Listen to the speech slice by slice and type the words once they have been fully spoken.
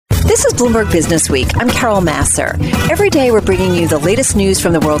This is Bloomberg Business Week. I'm Carol Massar. Every day we're bringing you the latest news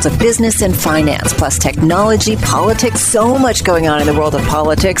from the worlds of business and finance, plus technology, politics, so much going on in the world of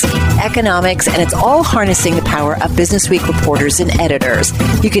politics, economics, and it's all harnessing the power of Business Week reporters and editors.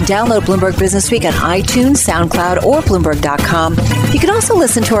 You can download Bloomberg Business Week on iTunes, SoundCloud, or Bloomberg.com. You can also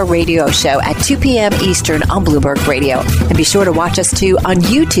listen to our radio show at 2 p.m. Eastern on Bloomberg Radio. And be sure to watch us, too, on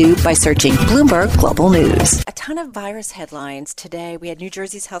YouTube by searching Bloomberg Global News. A ton of virus headlines today. We had New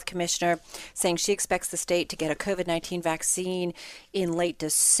Jersey's health commissioner saying she expects the state to get a COVID-19 vaccine in late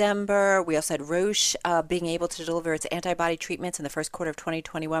December. We also had Roche being able to deliver its antibody treatments in the first quarter of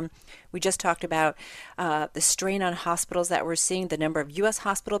 2021. We just talked about the strain on hospitals that we're seeing, the number of U.S.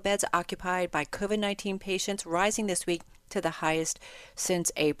 hospital beds occupied by COVID-19 patients rising this week to the highest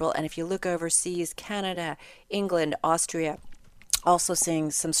since April. And if you look overseas, Canada, England, Austria, also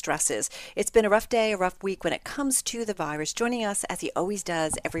seeing some stresses. It's been a rough day, a rough week when it comes to the virus. Joining us, as he always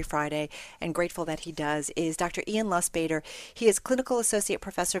does every Friday, and grateful that he does, is Dr. Ian Lustbader. He is Clinical Associate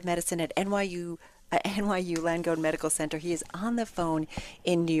Professor of Medicine at NYU Langone Medical Center. He is on the phone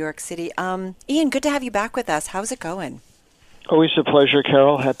in New York City. Ian, good to have you back with us. How's it going? Always a pleasure,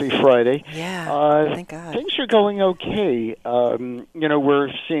 Carol. Happy Friday. Yeah, thank God. Things are going okay. We're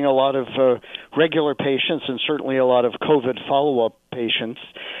seeing a lot of regular patients and certainly a lot of COVID follow-up patients.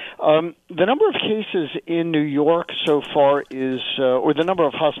 The number of cases in New York so far is, or the number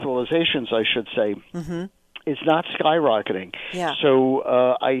of hospitalizations, I should say, is not skyrocketing. Yeah. So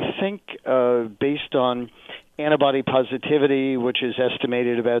I think based on antibody positivity, which is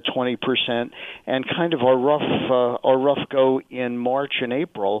estimated about 20%, and kind of our rough go in March and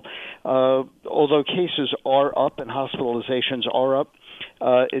April, although cases are up and hospitalizations are up,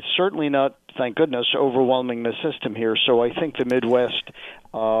 it's certainly not, thank goodness, overwhelming the system here. So I think the Midwest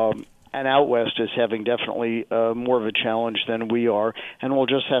and out West is having definitely more of a challenge than we are, and we'll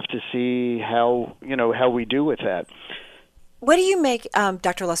just have to see how we do with that. What do you make,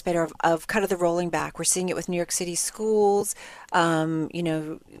 Dr. Lustbader, of kind of the rolling back? We're seeing it with New York City schools,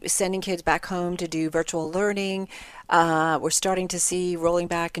 sending kids back home to do virtual learning. We're starting to see rolling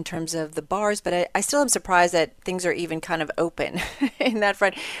back in terms of the bars, but I still am surprised that things are even kind of open in that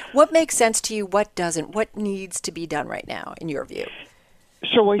front. What makes sense to you? What doesn't? What needs to be done right now, in your view?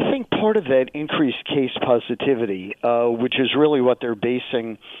 So I think part of that increased case positivity, which is really what they're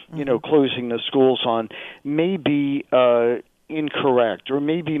basing, closing the schools on, may be incorrect or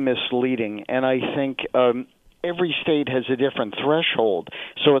may be misleading. And I think every state has a different threshold.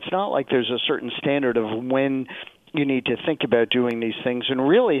 So it's not like there's a certain standard of when you need to think about doing these things and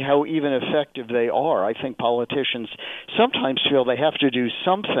really how even effective they are. I think politicians sometimes feel they have to do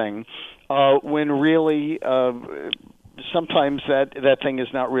something when really sometimes that thing is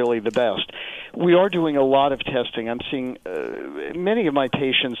not really the best. We are doing a lot of testing. I'm seeing many of my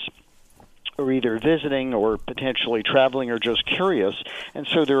patients are either visiting or potentially traveling or just curious, and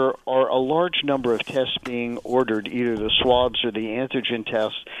so there are a large number of tests being ordered, either the swabs or the antigen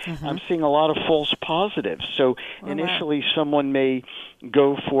tests. I'm seeing a lot of false positives. So initially someone may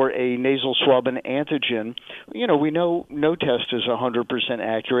go for a nasal swab and antigen. We know no test is 100%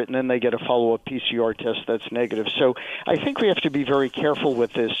 accurate, and then they get a follow-up PCR test that's negative. So I think we have to be very careful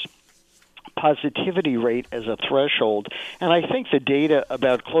with this positivity rate as a threshold. And I think the data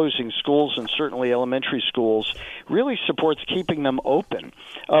about closing schools, and certainly elementary schools, really supports keeping them open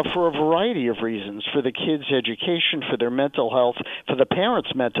for a variety of reasons, for the kids' education, for their mental health, for the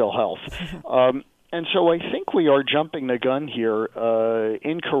parents' mental health. And so I think we are jumping the gun here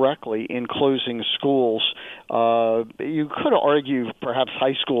incorrectly in closing schools. You could argue perhaps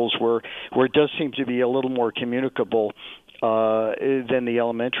high schools where it does seem to be a little more communicable than the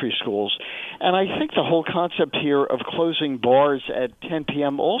elementary schools. And I think the whole concept here of closing bars at 10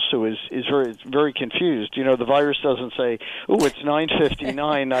 p.m. also is very, very confused. The virus doesn't say, "Oh, it's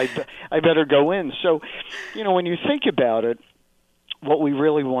 9:59, I better go in." So, when you think about it, what we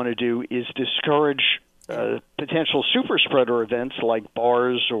really want to do is discourage potential super spreader events like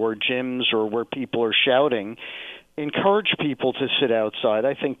bars or gyms or where people are shouting. Encourage people to sit outside.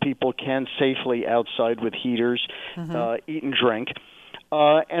 I think people can safely outside with heaters, eat and drink.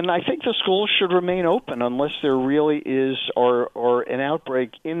 And I think the schools should remain open unless there really is or an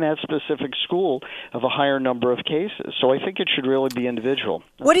outbreak in that specific school of a higher number of cases. So I think it should really be individual.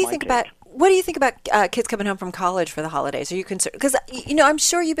 What do you think about kids coming home from college for the holidays? Are you concerned? Because I'm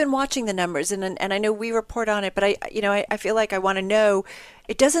sure you've been watching the numbers, and I know we report on it. But I feel like I want to know.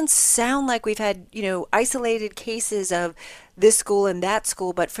 It doesn't sound like we've had isolated cases of this school and that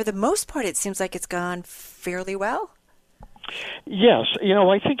school, but for the most part, it seems like it's gone fairly well. Yes,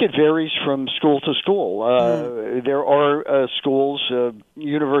 I think it varies from school to school. There are schools,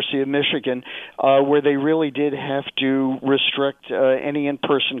 University of Michigan, where they really did have to restrict any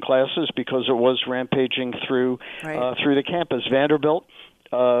in-person classes because it was rampaging through the campus. Vanderbilt,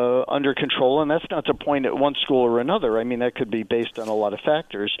 under control, and that's not to point at one school or another. I mean, that could be based on a lot of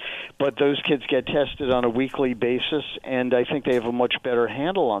factors, but those kids get tested on a weekly basis, and I think they have a much better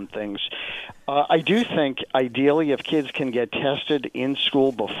handle on things. I do think, ideally, if kids can get tested in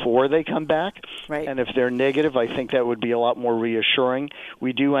school before they come back, and if they're negative, I think that would be a lot more reassuring.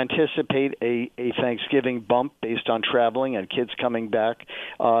 We do anticipate a Thanksgiving bump based on traveling and kids coming back,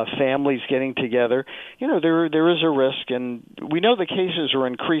 families getting together. There is a risk, and we know the cases are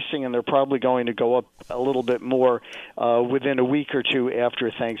increasing, and they're probably going to go up a little bit more within a week or two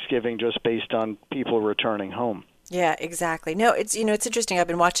after Thanksgiving, just based on people returning home. Yeah, exactly. No, it's interesting. I've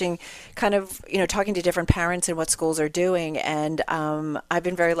been watching, kind of, talking to different parents and what schools are doing, and I've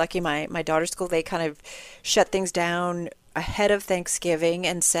been very lucky. My daughter's school, they kind of shut things down ahead of Thanksgiving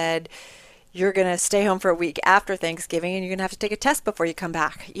and said, you're going to stay home for a week after Thanksgiving, and you're going to have to take a test before you come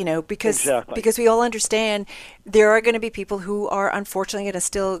back, because we all understand there are going to be people who are unfortunately going to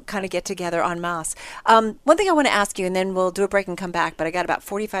still kind of get together en masse. One thing I want to ask you, and then we'll do a break and come back, but I got about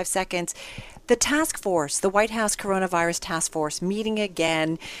 45 seconds. The task force, the White House Coronavirus Task Force, meeting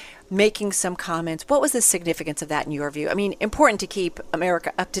again, making some comments. What was the significance of that in your view? I mean, important to keep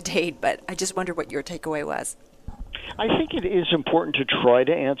America up to date, but I just wonder what your takeaway was. I think it is important to try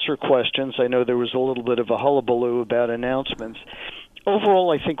to answer questions. I know there was a little bit of a hullabaloo about announcements. Overall,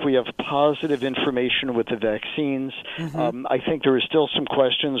 I think we have positive information with the vaccines. I think there are still some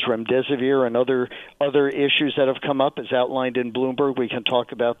questions, remdesivir and other issues that have come up, as outlined in Bloomberg. We can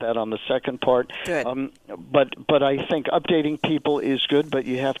talk about that on the second part. Good. But I think updating people is good, but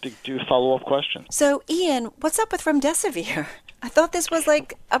you have to do follow-up questions. So, Ian, what's up with remdesivir? I thought this was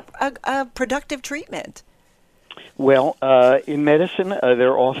like a productive treatment. Well, in medicine,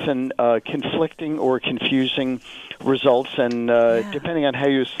 there are often conflicting or confusing results, and depending on how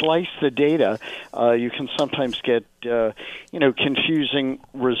you slice the data, you can sometimes get confusing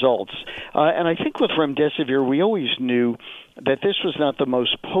results. And I think with remdesivir, we always knew that this was not the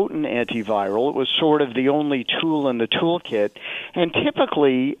most potent antiviral. It was sort of the only tool in the toolkit, and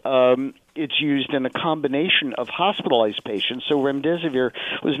typically it's used in a combination of hospitalized patients. So remdesivir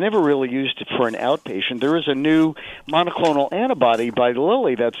was never really used for an outpatient. There is a new monoclonal antibody by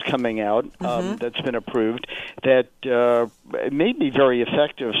Lilly that's coming out, that's been approved, that may be very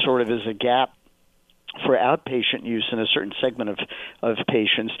effective sort of as a gap for outpatient use in a certain segment of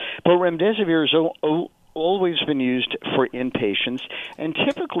patients. But remdesivir is always been used for inpatients, and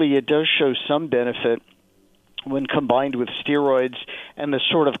typically it does show some benefit when combined with steroids and the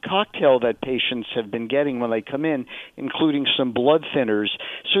sort of cocktail that patients have been getting when they come in, including some blood thinners.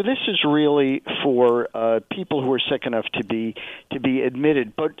 So this is really for people who are sick enough to be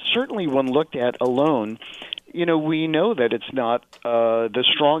admitted. But certainly when looked at alone, we know that it's not the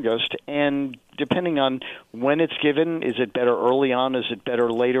strongest, and depending on when it's given, is it better early on, is it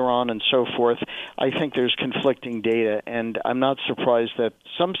better later on, and so forth, I think there's conflicting data, and I'm not surprised that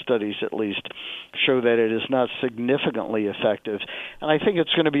some studies, at least, show that it is not significantly effective. And I think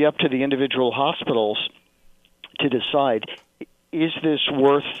it's going to be up to the individual hospitals to decide, is this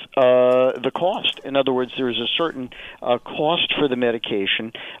worth the cost? In other words, there is a certain cost for the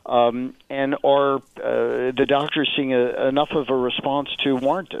medication, and are the doctors seeing enough of a response to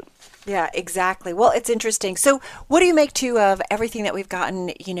warrant it? Yeah, exactly. Well, it's interesting. So what do you make, too, of everything that we've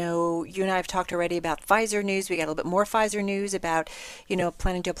gotten? You and I have talked already about Pfizer news. We got a little bit more Pfizer news about,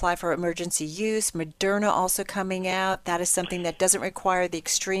 planning to apply for emergency use. Moderna also coming out. That is something that doesn't require the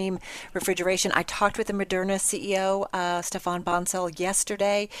extreme refrigeration. I talked with the Moderna CEO, Stefan Bancel,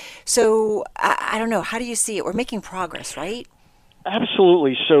 yesterday. So I don't know. How do you see it? We're making progress, right?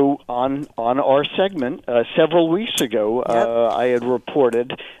 Absolutely. So on our segment several weeks ago, I had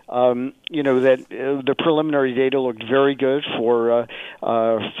reported, that the preliminary data looked very good for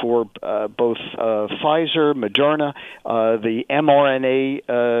both Pfizer, Moderna, the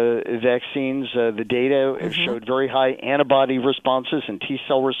mRNA vaccines. The data showed very high antibody responses and T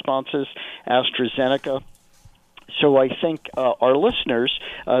cell responses. AstraZeneca. So I think our listeners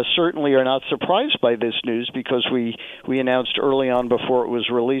certainly are not surprised by this news, because we announced early on before it was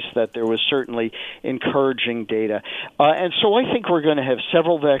released that there was certainly encouraging data. And so I think we're going to have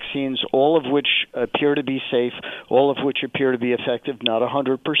several vaccines, all of which appear to be safe, all of which appear to be effective, not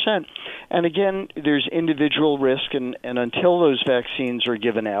 100%. And again, there's individual risk, and until those vaccines are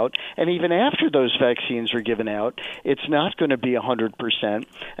given out, and even after those vaccines are given out, it's not going to be 100%.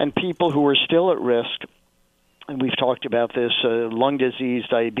 And people who are still at risk, and we've talked about this, lung disease,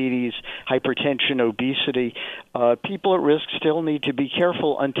 diabetes, hypertension, obesity, people at risk still need to be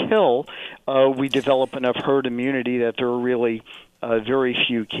careful until we develop enough herd immunity that there are really very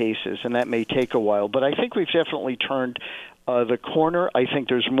few cases, and that may take a while. But I think we've definitely turned the corner. I think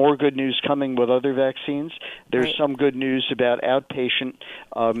there's more good news coming with other vaccines. There's some good news about outpatient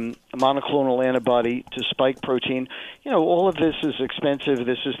monoclonal antibody to spike protein. All of this is expensive.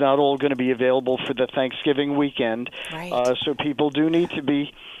 This is not all going to be available for the Thanksgiving weekend. So people do need to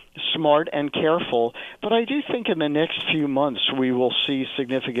be smart and careful. But I do think in the next few months we will see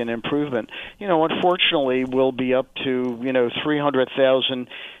significant improvement. Unfortunately, we'll be up to, 300,000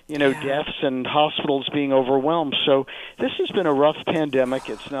 deaths and hospitals being overwhelmed. So this has been a rough pandemic.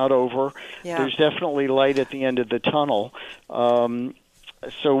 It's not over. There's definitely light at the end of the tunnel.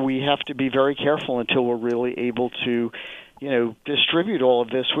 So we have to be very careful until we're really able to, distribute all of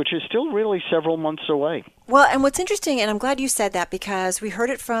this, which is still really several months away. Well, and what's interesting, and I'm glad you said that because we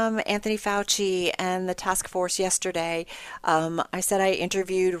heard it from Anthony Fauci and the task force yesterday. I said I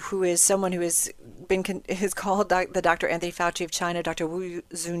interviewed someone who is called the Dr. Anthony Fauci of China, Dr. Wu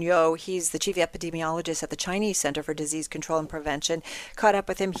Zhunyou. He's the chief epidemiologist at the Chinese Center for Disease Control and Prevention. Caught up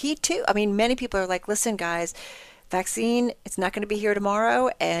with him. He too. I mean, many people are like, listen, guys. Vaccine, it's not going to be here tomorrow.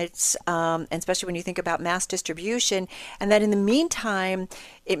 It's and especially when you think about mass distribution, and that in the meantime,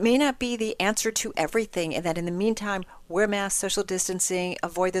 it may not be the answer to everything, and that in the meantime, wear masks, social distancing,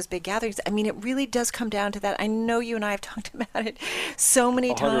 avoid those big gatherings. I mean, it really does come down to that. I know you and I have talked about it so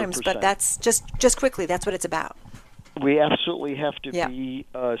many 100%. Times, but that's just quickly, that's what it's about. We absolutely have to be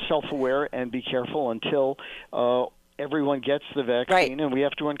self-aware and be careful until everyone gets the vaccine, and we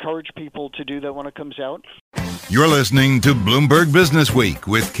have to encourage people to do that when it comes out. You're listening to Bloomberg Business Week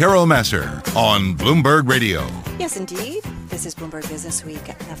with Carol Massar on Bloomberg Radio. Yes, indeed. This is Bloomberg Business Week,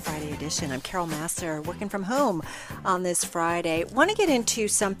 the Friday edition. I'm Carol Massar, working from home on this Friday. Want to get into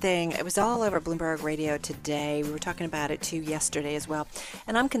something. It was all over Bloomberg Radio today. We were talking about it, too, yesterday as well.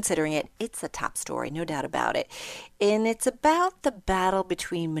 And I'm considering it. It's the top story, no doubt about it. And it's about the battle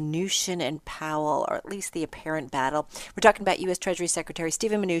between Mnuchin and Powell, or at least the apparent battle. We're talking about U.S. Treasury Secretary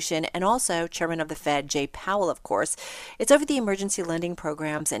Steven Mnuchin and also Chairman of the Fed, Jay Powell, of course. It's over the emergency lending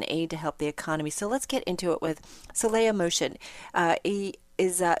programs and aid to help the economy. So let's get into it with Saleha Mohsin.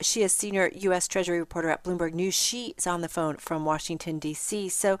 She is senior U.S. Treasury reporter at Bloomberg News. She is on the phone from Washington, D.C.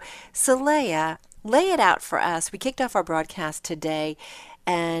 So, Saleha, lay it out for us. We kicked off our broadcast today,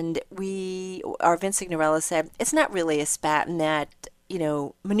 and our Vince Signorella said, it's not really a spat in that,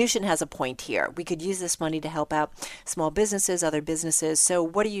 Mnuchin has a point here. We could use this money to help out small businesses, other businesses. So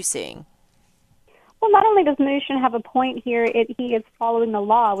what are you seeing? Well, not only does Mnuchin have a point here, he is following the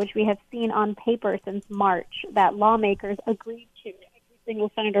law, which we have seen on paper since March, that lawmakers agreed to. Every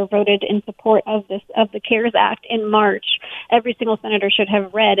single senator voted in support of the CARES Act in March. Every single senator should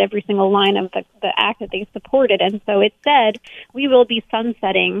have read every single line of the act that they supported. And so it said, we will be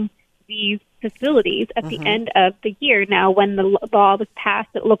sunsetting these facilities at the end of the year. Now, when the law was passed,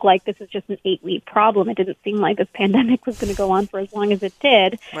 it looked like this is just an 8-week problem. It didn't seem like this pandemic was going to go on for as long as it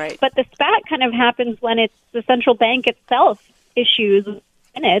did. Right. But the spat kind of happens when it's the central bank itself issues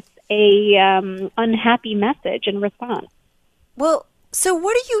minutes a unhappy message in response. Well, so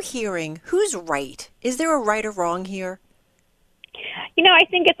what are you hearing? Who's right? Is there a right or wrong here? I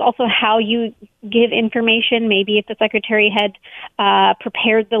think it's also how you give information. Maybe if the secretary had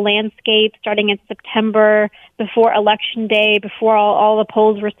prepared the landscape starting in September, before Election Day, before all the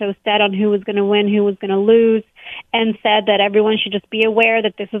polls were so set on who was going to win, who was going to lose, and said that everyone should just be aware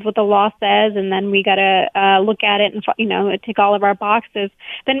that this is what the law says, and then we got to look at it and tick all of our boxes,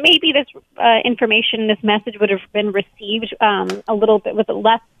 then maybe this information, this message would have been received a little bit with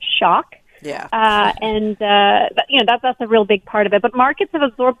less shock. Yeah. That's a real big part of it. But markets have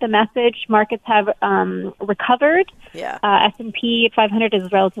absorbed the message. Markets have recovered. Yeah. S&P 500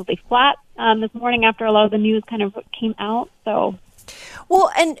 is relatively flat this morning after a lot of the news kind of came out. So,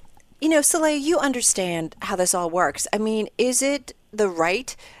 well, and Saleha, you understand how this all works. I mean, is it the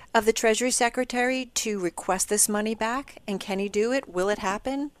right of the Treasury Secretary to request this money back? And can he do it? Will it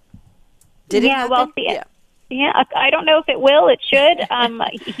happen? Did it happen? Well, yeah, I don't know if it will. It should.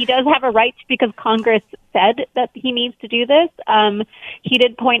 He does have a right because Congress said that he needs to do this. He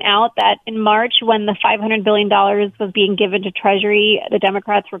did point out that in March, when the $500 billion was being given to Treasury, the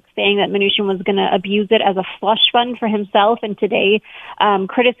Democrats were saying that Mnuchin was going to abuse it as a slush fund for himself. And today,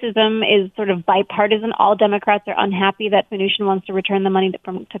 criticism is sort of bipartisan. All Democrats are unhappy that Mnuchin wants to return the money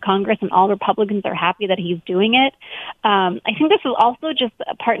to Congress, and all Republicans are happy that he's doing it. I think this is also just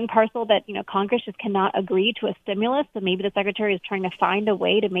a part and parcel that, Congress just cannot agree to a stimulus. So maybe the secretary is trying to find a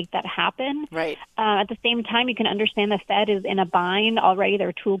way to make that happen. Right. At the same time, you can understand the Fed is in a bind already.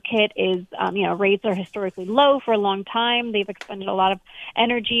 Their toolkit is, rates are historically low for a long time. They've expended a lot of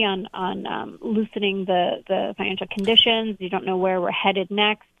energy on loosening the financial conditions. You don't know where we're headed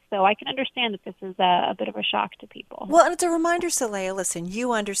next. So I can understand that this is a bit of a shock to people. Well, and it's a reminder, Saleha, listen,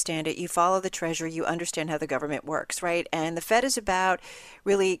 you understand it. You follow the Treasury. You understand how the government works, right? And the Fed is about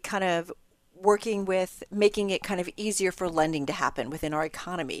really kind of working with making it kind of easier for lending to happen within our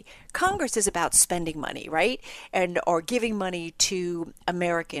economy. Congress is about spending money, right? Or giving money to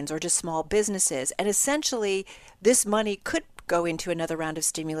Americans or to small businesses. And essentially, this money could go into another round of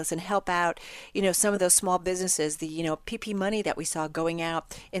stimulus and help out, some of those small businesses, the, PP money that we saw going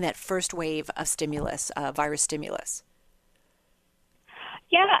out in that first wave of stimulus, virus stimulus.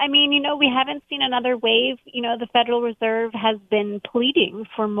 Yeah, we haven't seen another wave. The Federal Reserve has been pleading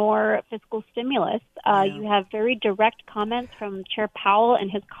for more fiscal stimulus. You have very direct comments from Chair Powell and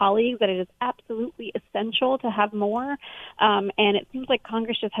his colleagues that it is absolutely essential to have more. And it seems like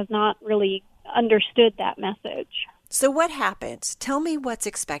Congress just has not really understood that message. So what happens? Tell me what's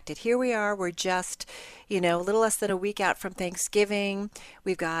expected. Here we are. We're just, a little less than a week out from Thanksgiving.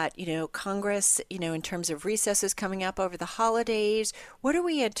 We've got, Congress, in terms of recesses coming up over the holidays. What are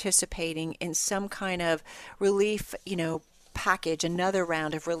we anticipating in some kind of relief, package, another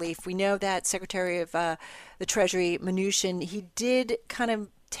round of relief? We know that Secretary of the Treasury, Mnuchin, he did kind of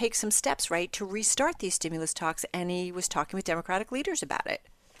take some steps, right, to restart these stimulus talks, and he was talking with Democratic leaders about it.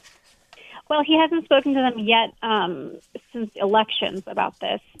 Well, he hasn't spoken to them yet since elections about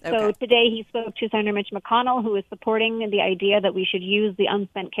this. Okay. So today he spoke to Senator Mitch McConnell, who is supporting the idea that we should use the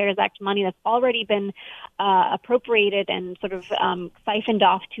unspent CARES Act money that's already been appropriated and sort of siphoned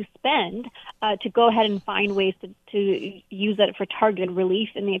off to spend to go ahead and find ways to use it for targeted relief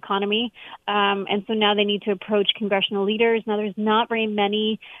in the economy. And so now they need to approach congressional leaders. Now, there's not very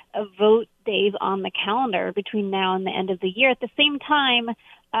many vote days on the calendar between now and the end of the year. At the same time,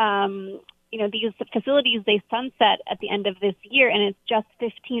 these facilities, they sunset at the end of this year, and it's just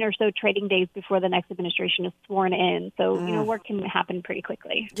 15 or so trading days before the next administration is sworn in. So, work can happen pretty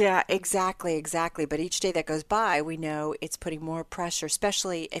quickly. Yeah, exactly. But each day that goes by, we know it's putting more pressure,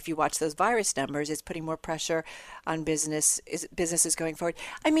 especially if you watch those virus numbers, it's putting more pressure on businesses going forward.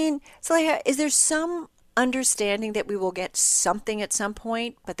 Saleha, is there some understanding that we will get something at some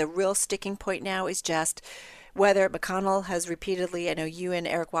point, but the real sticking point now is just whether McConnell has repeatedly, I know you and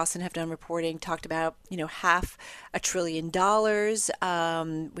Eric Wasson have done reporting, talked about, $500 billion.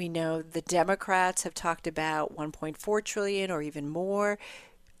 We know the Democrats have talked about $1.4 trillion or even more.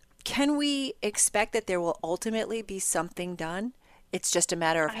 Can we expect that there will ultimately be something done? It's just a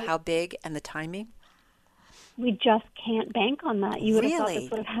matter of how big and the timing? We just can't bank on that. You would have thought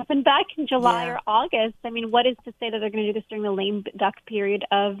this would have happened back in July or August. What is to say that they're going to do this during the lame duck period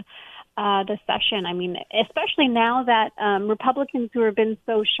of the session? Especially now that Republicans who have been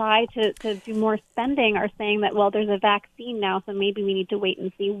so shy to do more spending are saying that, well, there's a vaccine now, so maybe we need to wait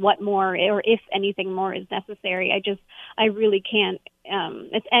and see what more or if anything more is necessary. I really can't.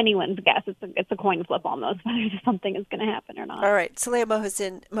 It's anyone's guess. It's a coin flip almost whether something is going to happen or not. All right. Saleha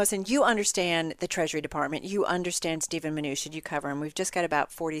Mohsin, you understand the Treasury Department. You understand Stephen Mnuchin. You cover him. We've just got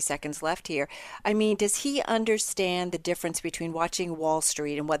about 40 seconds left here. Does he understand the difference between watching Wall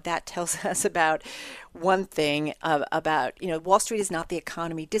Street and what that tells us about one thing about, Wall Street is not the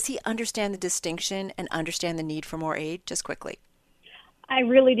economy. Does he understand the distinction and understand the need for more aid? Just quickly. I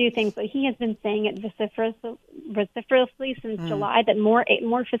really do think so. He has been saying it vociferously since July that more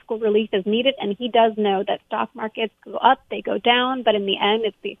fiscal relief is needed, and he does know that stock markets go up, they go down, but in the end,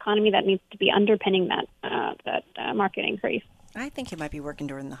 it's the economy that needs to be underpinning that market increase. I think he might be working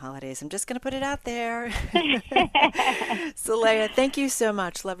during the holidays. I'm just going to put it out there. Saleha, thank you so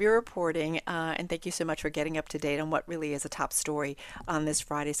much. Love your reporting. And thank you so much for getting up to date on what really is a top story on this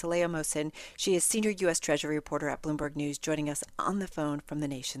Friday. Saleha Mohsin, she is senior U.S. Treasury reporter at Bloomberg News, joining us on the phone from the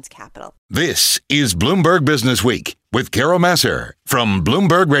nation's capital. This is Bloomberg Business Week with Carol Massar from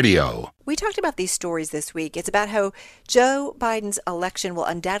Bloomberg Radio. We talked about these stories this week. It's about how Joe Biden's election will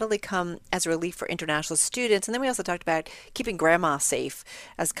undoubtedly come as a relief for international students. And then we also talked about keeping grandma safe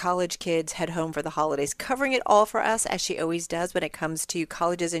as college kids head home for the holidays, covering it all for us, as she always does when it comes to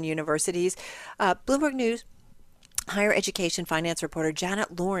colleges and universities. Bloomberg News higher education finance reporter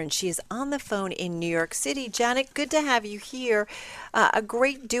Janet Lorin. She is on the phone in New York City. Janet, good to have you here. A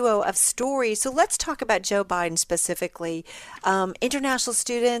great duo of stories. So let's talk about Joe Biden specifically. International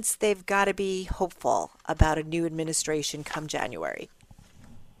students, they've got to be hopeful about a new administration come January.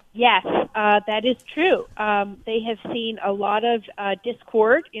 Yes, that is true. They have seen a lot of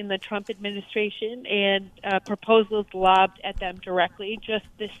discord in the Trump administration and proposals lobbed at them directly. Just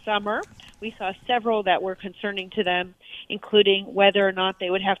this summer, we saw several that were concerning to them, including whether or not they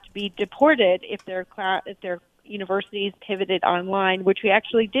would have to be deported if their universities pivoted online, which we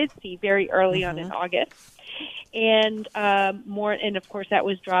actually did see very early on in August. And and of course, that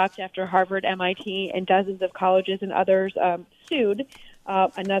was dropped after Harvard, MIT, and dozens of colleges and others sued.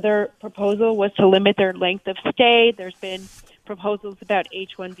 Another proposal was to limit their length of stay. There's been proposals about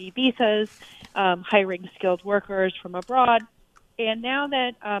H-1B visas, hiring skilled workers from abroad. And now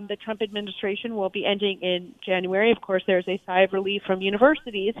that the Trump administration will be ending in January, of course, there's a sigh of relief from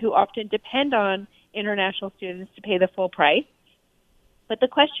universities who often depend on international students to pay the full price. But the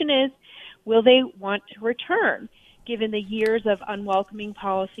question is, will they want to return, given the years of unwelcoming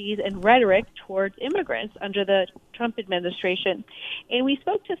policies and rhetoric towards immigrants under the Trump administration? And we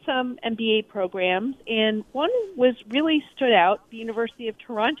spoke to some MBA programs, and one really stood out, the University of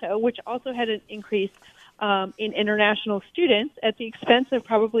Toronto, which also had an increase in international students at the expense of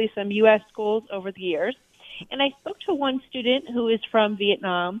probably some U.S. schools over the years. And I spoke to one student who is from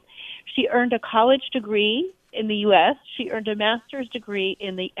Vietnam. She earned a college degree in the U.S. She earned a master's degree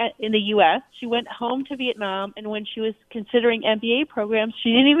in the U.S. She went home to Vietnam, and when she was considering MBA programs, she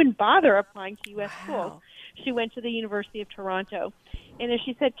didn't even bother applying to U.S. schools. She went to the University of Toronto. And as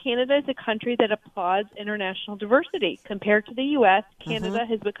she said, Canada is a country that applauds international diversity. Compared to the U.S., Canada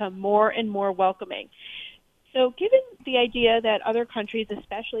has become more and more welcoming. So given the idea that other countries,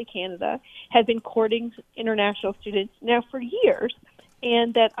 especially Canada, have been courting international students now for years,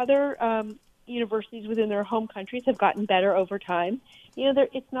 and that other universities within their home countries have gotten better over time,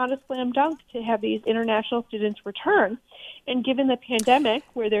 it's not a slam dunk to have these international students return. And given the pandemic,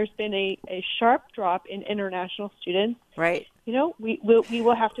 where there's been a sharp drop in international students, right? We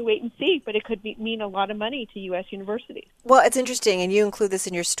will have to wait and see, but it could mean a lot of money to U.S. universities. Well, it's interesting, and you include this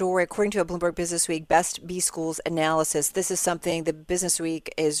in your story. According to a Bloomberg Business Week Best B Schools analysis, this is something the Business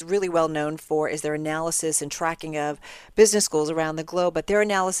Week is really well known for, is their analysis and tracking of business schools around the globe. But their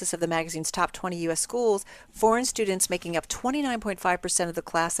analysis of the magazine's top 20 U.S. schools, foreign students making up 29.5% of the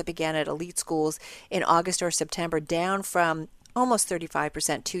class that began at elite schools in August or September, down from almost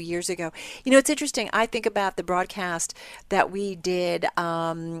 35% 2 years ago. It's interesting. I think about the broadcast that we did in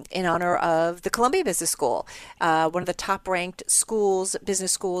honor of the Columbia Business School, one of the top-ranked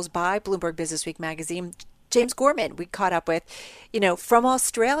business schools by Bloomberg Business Week magazine. James Gorman, we caught up with, from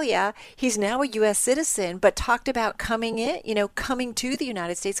Australia. He's now a U.S. citizen, but talked about coming to the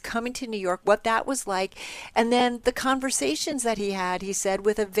United States, coming to New York, what that was like. And then the conversations that he had, he said,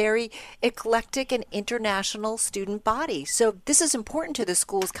 with a very eclectic and international student body. So this is important to the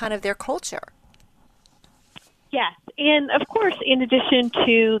schools, kind of their culture. Yes. And of course, in addition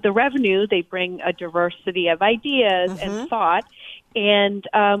to the revenue, they bring a diversity of ideas and thought. And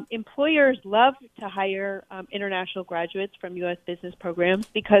employers love to hire international graduates from U.S. business programs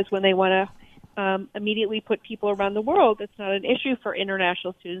because when they want to immediately put people around the world, it's not an issue for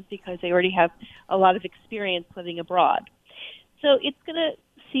international students because they already have a lot of experience living abroad. So it's going to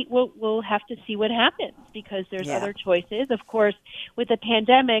see. We'll have to see what happens because there's other choices. Of course, with the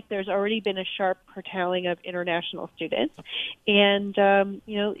pandemic, there's already been a sharp curtailing of international students, and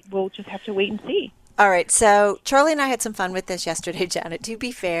we'll just have to wait and see. All right, so Charlie and I had some fun with this yesterday, Janet. To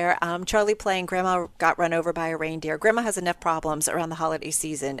be fair, Charlie playing Grandma got run over by a reindeer. Grandma has enough problems around the holiday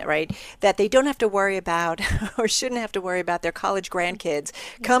season, right, that they don't have to worry about or shouldn't have to worry about their college grandkids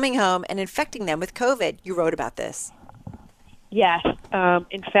coming home and infecting them with COVID. You wrote about this. Yes.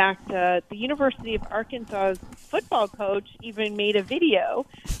 In fact, the University of Arkansas's football coach even made a video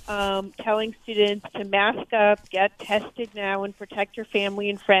telling students to mask up, get tested now, and protect your family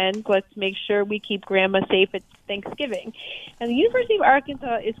and friends. Let's make sure we keep Grandma safe at Thanksgiving. And the University of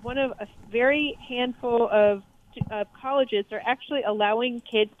Arkansas is one of a very handful of colleges that are actually allowing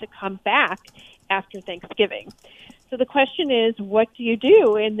kids to come back after Thanksgiving. So the question is, what do you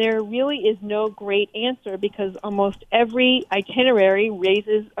do? And there really is no great answer because almost every itinerary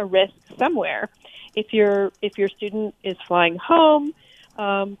raises a risk somewhere. If your student is flying home,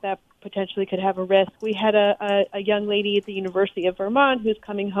 that potentially could have a risk. We had a young lady at the University of Vermont who's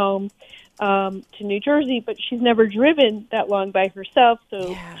coming home to New Jersey, but she's never driven that long by herself,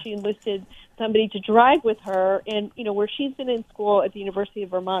 so she enlisted somebody to drive with her. And, where she's been in school at the University of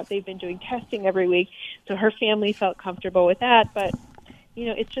Vermont, they've been doing testing every week, so her family felt comfortable with that. But,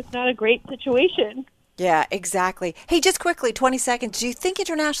 it's just not a great situation. Yeah, exactly. Hey, just quickly, 20 seconds. Do you think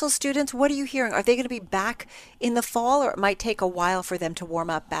international students, what are you hearing? Are they going to be back in the fall, or it might take a while for them to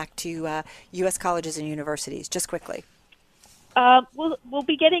warm up back to U.S. colleges and universities? Just quickly. We'll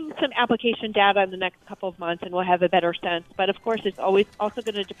be getting some application data in the next couple of months, and we'll have a better sense. But of course, it's always also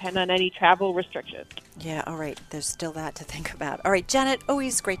going to depend on any travel restrictions. Yeah, all right. There's still that to think about. All right, Janet,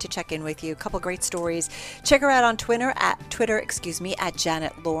 always great to check in with you. A couple great stories. Check her out on Twitter at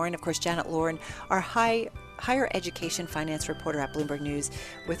Janet Lorin. Of course, Janet Lorin, our higher education finance reporter at Bloomberg News,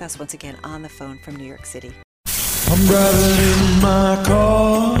 with us once again on the phone from New York City. I'm driving in my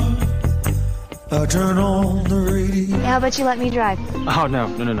car. I turn on the radio. Yeah, how about you let me drive? Oh, no.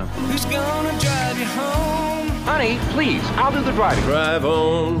 Who's gonna drive you home? Honey, please, I'll do the driving. Drive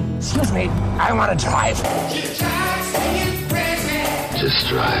on. Excuse me, I want to drive. Just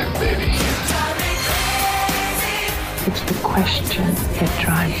drive, baby. It's the question that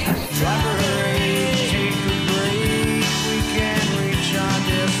drives us.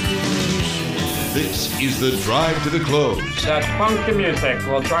 This is the Drive to the Close That funky music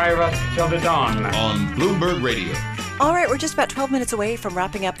will drive us till the dawn. on Bloomberg Radio. All right, we're just about 12 minutes away from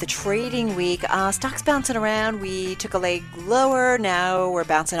wrapping up the trading week. Stocks bouncing around. We took a leg lower. Now we're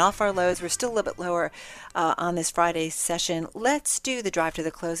bouncing off our lows. We're still a little bit lower on this Friday session. Let's do the drive to the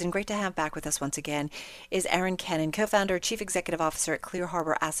close. And great to have back with us once again is Aaron Kennon, co-founder, chief executive officer at Clear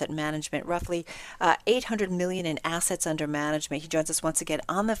Harbor Asset Management, roughly $800 million in assets under management. He joins us once again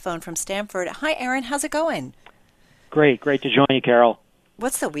on the phone from Stamford. Hi, Aaron. How's it going? Great to join you, Carol.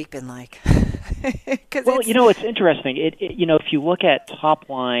 What's the week been like? Well, it's interesting. If you look at top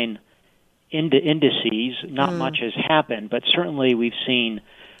line indices, not much has happened, but certainly we've seen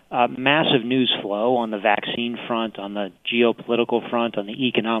massive news flow on the vaccine front, on the geopolitical front, on the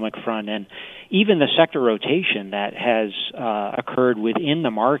economic front, and even the sector rotation that has occurred within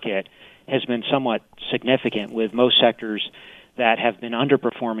the market has been somewhat significant, with most sectors that have been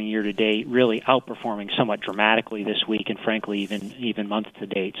underperforming year to date really outperforming somewhat dramatically this week, and frankly even month to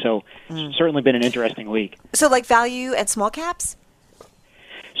date. So it's certainly been an interesting week. So like value and small caps?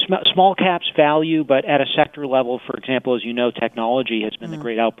 Small caps, value, but at a sector level, for example, as you know, technology has been the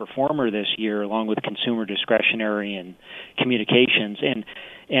great outperformer this year, along with consumer discretionary and communications.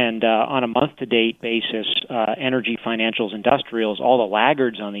 And on a month-to-date basis, energy, financials, industrials, all the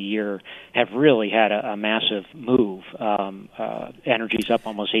laggards on the year have really had a massive move. Energy's up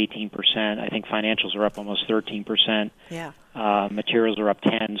almost 18%. I think financials are up almost 13%. Yeah. Materials are up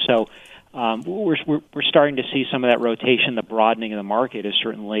 10%. So we're starting to see some of that rotation. The broadening of the market is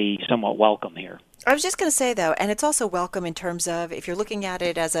certainly somewhat welcome here. I was just going to say, though, and it's also welcome in terms of if you're looking at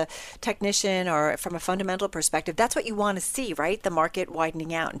it as a technician or from a fundamental perspective, that's what you want to see, right? The market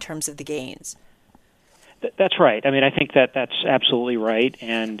widening out in terms of the gains. That's right. I mean, I think that's absolutely right,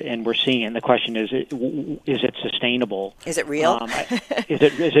 and we're seeing it. And the question is it sustainable? Is it real? Is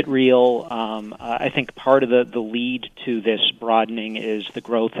it real? I think part of the lead to this broadening is the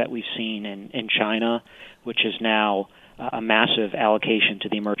growth that we've seen in China, which is now a massive allocation to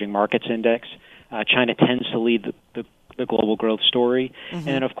the emerging markets index. China tends to lead the global growth story. And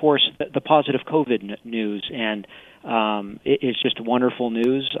then, of course, the positive COVID news. And it's just wonderful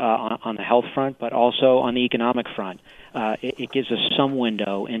news on the health front, but also on the economic front. It gives us some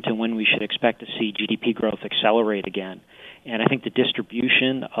window into when we should expect to see GDP growth accelerate again. And I think the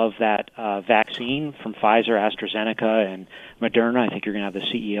distribution of that vaccine from Pfizer, AstraZeneca, and Moderna, I think you're going to have the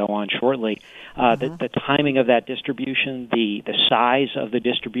CEO on shortly, the timing of that distribution, the size of the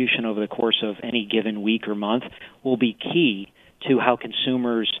distribution over the course of any given week or month will be key to how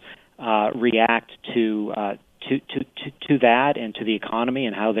consumers react to that and to the economy,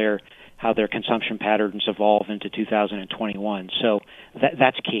 and how their consumption patterns evolve into 2021. So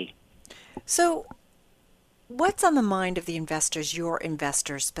that's key. So what's on the mind of the investors, your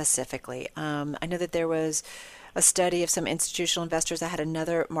investors specifically? I know that there was a study of some institutional investors. I had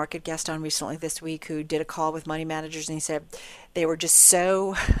another market guest on recently this week who did a call with money managers, and he said they were just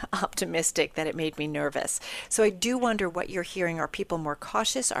so optimistic that it made me nervous. So I do wonder what you're hearing. Are people more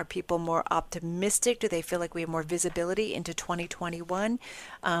cautious? Are people more optimistic? Do they feel like we have more visibility into 2021?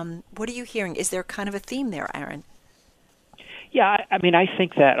 What are you hearing? Is there kind of a theme there, Aaron? Yeah, I mean, I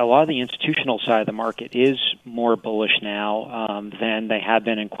think that a lot of the institutional side of the market is more bullish now than they have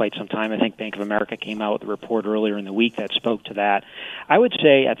been in quite some time. I think Bank of America came out with a report earlier in the week that spoke to that. I would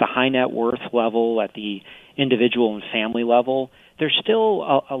say at the high net worth level, at the individual and family level, there's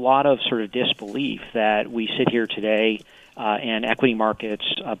still a lot of sort of disbelief that we sit here today and equity markets,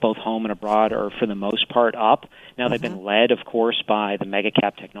 both home and abroad, are for the most part up. Now, they've been led, of course, by the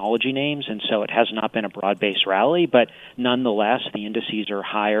mega-cap technology names, and so it has not been a broad-based rally, but nonetheless, the indices are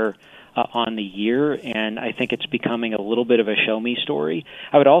higher on the year, and I think it's becoming a little bit of a show-me story.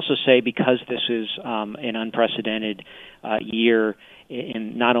 I would also say, because this is an unprecedented year,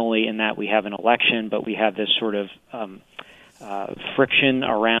 in not only in that we have an election, but we have this sort of friction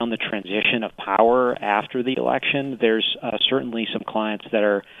around the transition of power after the election, there's certainly some clients that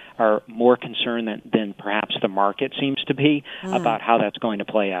are more concerned than perhaps the market seems to be about how that's going to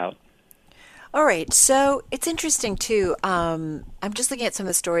play out. All right. So it's interesting, too. I'm just looking at some of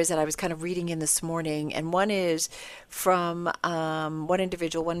the stories that I was kind of reading in this morning. And one is from one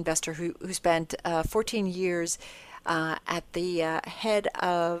individual, one investor who spent 14 years at the head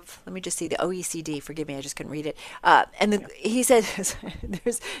of, let me just see, the OECD. Forgive me, I just couldn't read it. He said,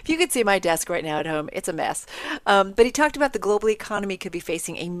 if you could see my desk right now at home, it's a mess. But he talked about the global economy could be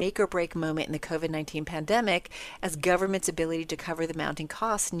facing a make or break moment in the COVID-19 pandemic as government's ability to cover the mounting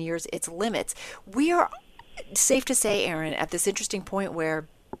costs nears its limits. We are, safe to say, Aaron, at this interesting point where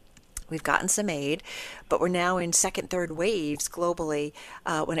we've gotten some aid, but we're now in second, third waves globally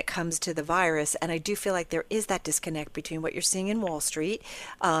when it comes to the virus. And I do feel like there is that disconnect between what you're seeing in Wall Street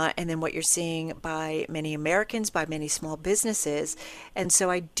and then what you're seeing by many Americans, by many small businesses. And so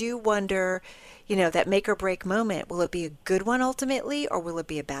I do wonder, that make or break moment, will it be a good one ultimately, or will it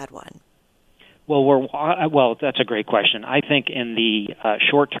be a bad one? Well, that's a great question. I think in the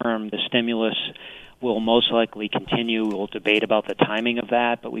short term, the stimulus will most likely continue. We'll debate about the timing of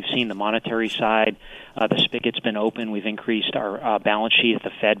that, but we've seen the monetary side. The spigot's been open. We've increased our balance sheet at the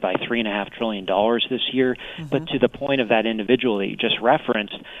Fed by $3.5 trillion this year. Mm-hmm. But to the point of that individual that you just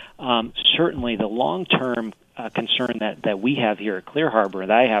referenced, certainly the long-term concern that we have here at Clear Harbor,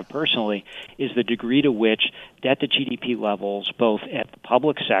 that I have personally, is the degree to which debt-to-GDP levels, both at the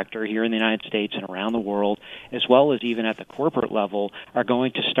public sector here in the United States and around the world, as well as even at the corporate level, are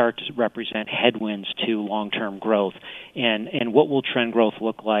going to start to represent headwinds to long-term growth. And what will trend growth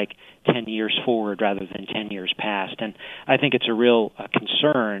look like 10 years forward rather than 10 years past? And I think it's a real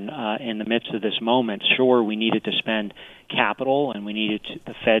concern in the midst of this moment. Sure, we needed to spend capital, and we needed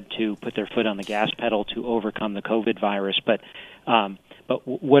the Fed to put their foot on the gas pedal to overcome the COVID virus. But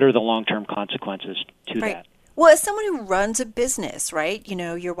what are the long-term consequences to that? Well, as someone who runs a business, right,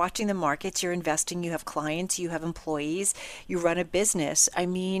 you're watching the markets, you're investing, you have clients, you have employees, you run a business. I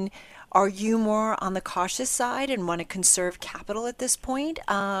mean, are you more on the cautious side and want to conserve capital at this point?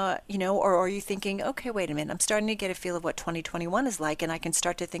 Or are you thinking, okay, wait a minute, I'm starting to get a feel of what 2021 is like, and I can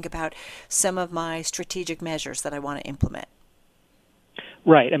start to think about some of my strategic measures that I want to implement?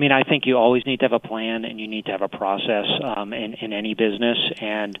 Right. I mean, I think you always need to have a plan, and you need to have a process in any business,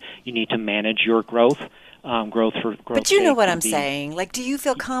 and you need to manage your growth. Growth for growth. But you know what I'm saying. Like, do you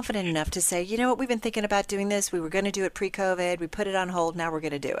feel confident enough to say, you know what, we've been thinking about doing this. We were going to do it pre-COVID. We put it on hold. Now we're going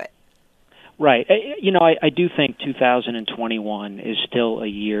to do it. Right. I do think 2021 is still a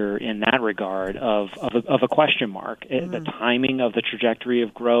year in that regard of a question mark. Mm-hmm. The timing of the trajectory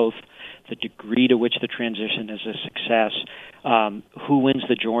of growth, the degree to which the transition is a success, who wins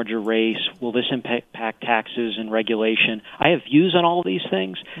the Georgia race, will this impact taxes and regulation? I have views on all of these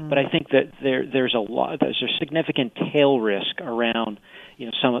things, but I think that there's a significant tail risk around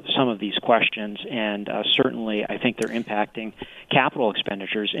some of these questions, and certainly I think they're impacting capital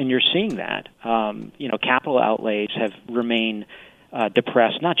expenditures, and you're seeing that. Capital outlays have remained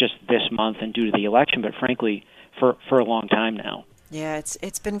depressed, not just this month and due to the election, but frankly for a long time now. Yeah,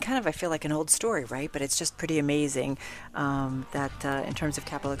 it's been kind of, I feel like, an old story, right? But it's just pretty amazing that in terms of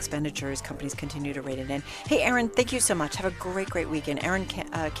capital expenditures, companies continue to rate it in. Hey, Aaron, thank you so much. Have a great weekend. Aaron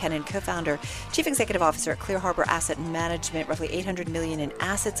Kennon, co-founder, Chief Executive Officer at Clear Harbor Asset Management, roughly $800 million in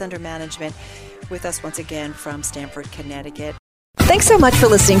assets under management, with us once again from Stamford, Connecticut. Thanks so much for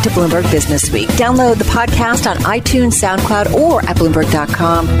listening to Bloomberg Business Week. Download the podcast on iTunes, SoundCloud, or at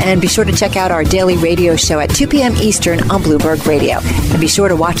Bloomberg.com. And be sure to check out our daily radio show at 2 p.m. Eastern on Bloomberg Radio. And be sure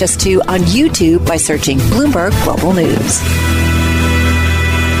to watch us, too, on YouTube by searching Bloomberg Global News.